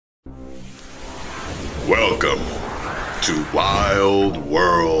Welcome to Wild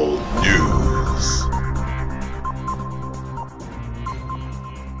World News.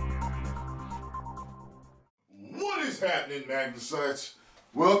 What is happening, Magnusites?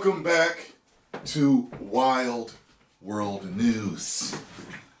 Welcome back to Wild World News.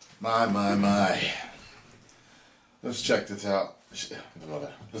 My. Let's check this out.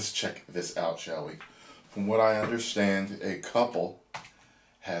 Let's check this out, shall we? From what I understand, a couple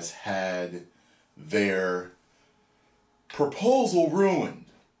has had their proposal ruined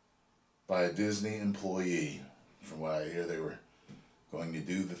by a Disney employee. From what I hear, they were going to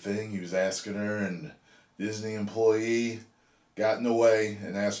do the thing he was asking her, and Disney employee got in the way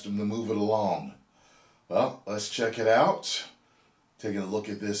and asked him to move it along. Well, let's check it out. Taking a look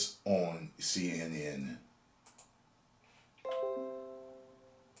at this on CNN.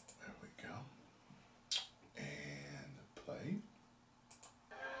 There we go. And play.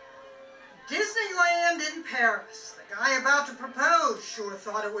 Disneyland in Paris. The guy about to propose sure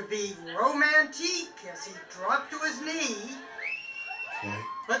thought it would be romantic as he dropped to his knee. Okay.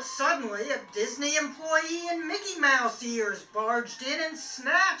 But suddenly, a Disney employee in Mickey Mouse ears barged in and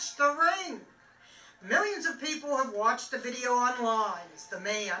snatched the ring. Millions of people have watched the video online as the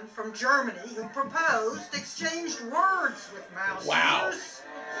man from Germany who proposed exchanged words with Mouse ears.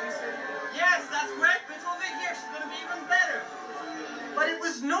 Yes, that's great, but over here she's going to be even better. But it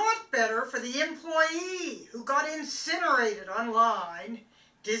was not better for the employee who got incinerated online.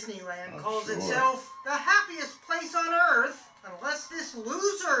 Disneyland calls itself the happiest place on earth unless this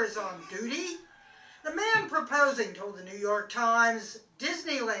loser is on duty. The man proposing told the New York Times,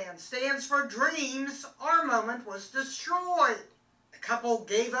 "Disneyland stands for dreams. Our moment was destroyed." The couple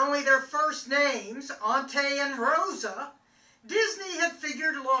gave only their first names, Ante and Rosa. Disney had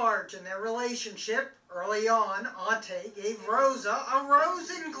figured large in their relationship. Early on, Ante gave Rosa a rose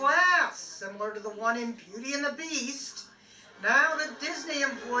in glass, similar to the one in Beauty and the Beast. Now the Disney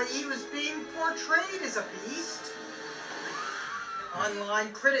employee was being portrayed as a beast.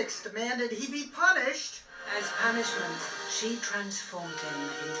 Online critics demanded he be punished. As punishment, she transformed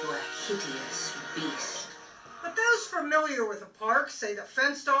him into a hideous beast. But those familiar with the park say the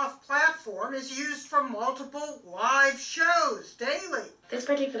fenced-off platform is used for multiple live shows daily. This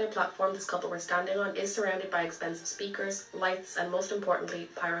particular platform this couple were standing on is surrounded by expensive speakers, lights, and most importantly,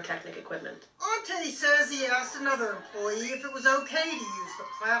 pyrotechnic equipment. Ante says he asked another employee if it was okay to use the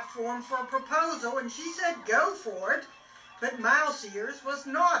platform for a proposal, and she said go for it. But Mouse Ears was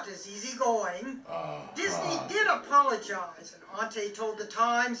not as easygoing. Disney did apologize, and Ante told the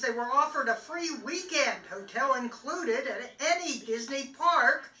Times they were offered a free weekend, hotel included, at any Disney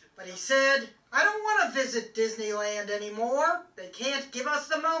park. But he said, "I don't want to visit Disneyland anymore. They can't give us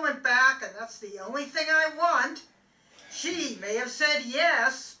the moment back, and that's the only thing I want." She may have said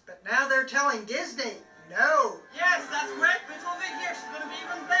yes, but now they're telling Disney no. Yes, that's great, but over here she's going to be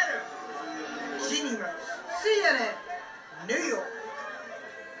even better. Jeannie Rose, CNN. New York.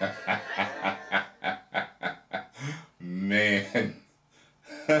 Man.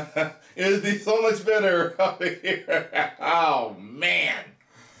 It'd be so much better over here. Oh, man.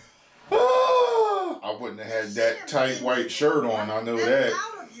 I wouldn't have had that tight white shirt on. I know that.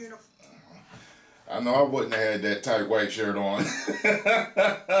 I know I wouldn't have had that tight white shirt on.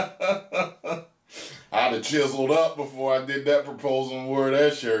 I'd have chiseled up before I did that proposal and wore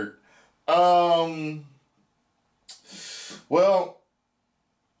that shirt. Well,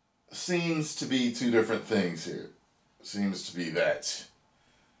 seems to be two different things here. Seems to be that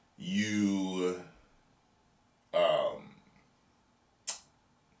you,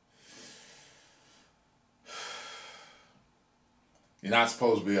 you're not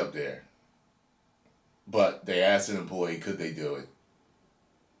supposed to be up there. But they asked an employee, could they do it?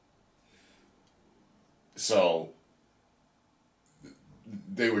 So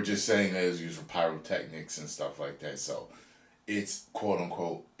they were just saying that it was used for pyrotechnics and stuff like that. So it's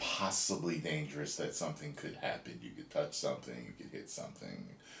quote-unquote possibly dangerous that something could happen. You could touch something, you could hit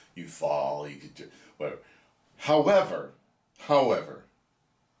something, you fall, you could do whatever. However,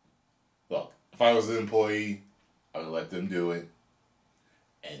 look, if I was an employee, I would let them do it.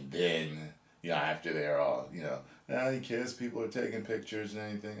 And then, after they're all, who cares, people are taking pictures and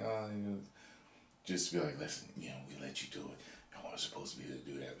anything, just be like, listen, we let you do it. I wasn't supposed to be able to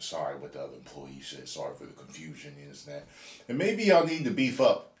do that. Sorry what the other employee said. Sorry for the confusion and this and that. And maybe y'all need to beef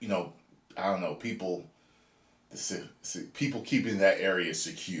up, people keeping that area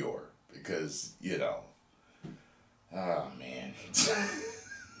secure. Because, oh, man.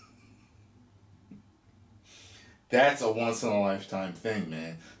 That's a once-in-a-lifetime thing,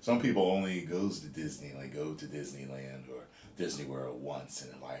 man. Some people only go to Disneyland or Disney World once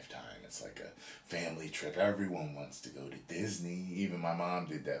in a lifetime. It's like a family trip. Everyone wants to go to Disney. Even my mom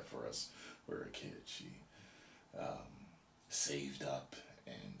did that for us. We were a kid. She saved up,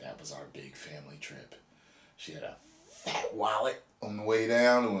 and that was our big family trip. She had a fat wallet on the way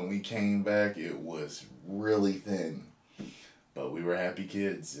down, and when we came back, it was really thin. But we were happy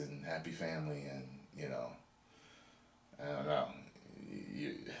kids and happy family, and you know, I don't know.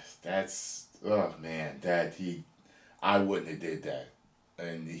 Oh man, I wouldn't have did that.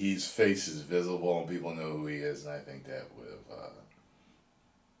 And his face is visible, and people know who he is, and I think that would have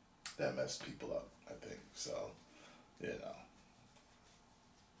that messed people up. I think so. You know,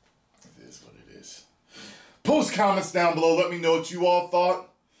 it is what it is. Post comments down below. Let me know what you all thought.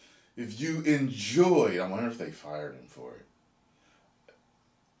 If you enjoyed, I wonder if they fired him for it.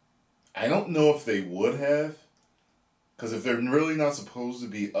 I don't know if they would have, because if they're really not supposed to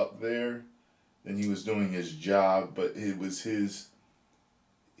be up there, then he was doing his job. But it was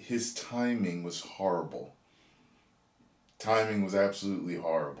his timing was horrible. Timing was absolutely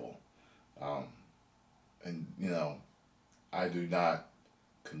horrible. And you know, I do not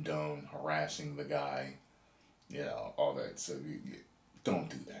condone harassing the guy. You know, all that. So you don't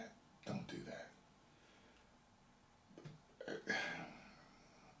do that. Don't do that.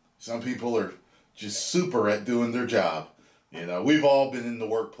 Some people are just super at doing their job. You know, we've all been in the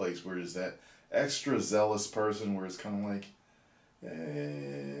workplace where there's that extra zealous person where it's kind of like,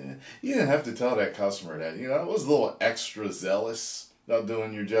 you didn't have to tell that customer that. You know, it was a little extra zealous about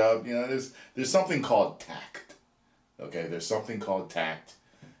doing your job. You know, there's something called tact. Okay, there's something called tact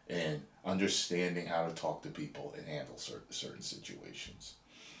and understanding how to talk to people and handle certain situations.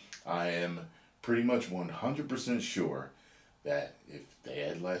 I am pretty much 100% sure that if they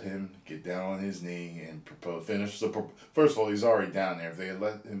had let him get down on his knee and first of all, he's already down there. If they had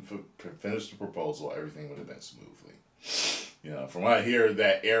let him finish the proposal, everything would have been smoothly. You know, from what I hear,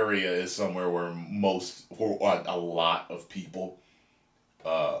 that area is somewhere where a lot of people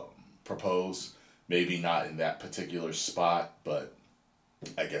propose. Maybe not in that particular spot, but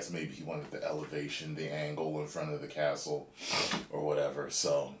I guess maybe he wanted the elevation, the angle in front of the castle, or whatever.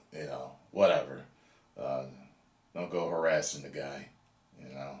 So, you know, whatever. Don't go harassing the guy,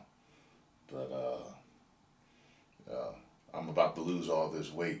 you know. But I'm about to lose all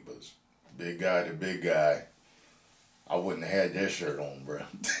this weight, but big guy to big guy, I wouldn't have had that shirt on, bro.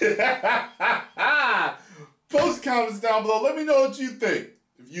 Post comments down below. Let me know what you think.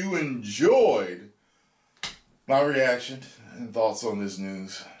 If you enjoyed my reaction and thoughts on this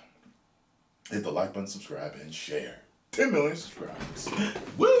news, hit the like button, subscribe, and share. 10 million subscribers.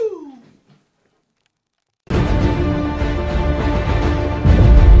 Woo!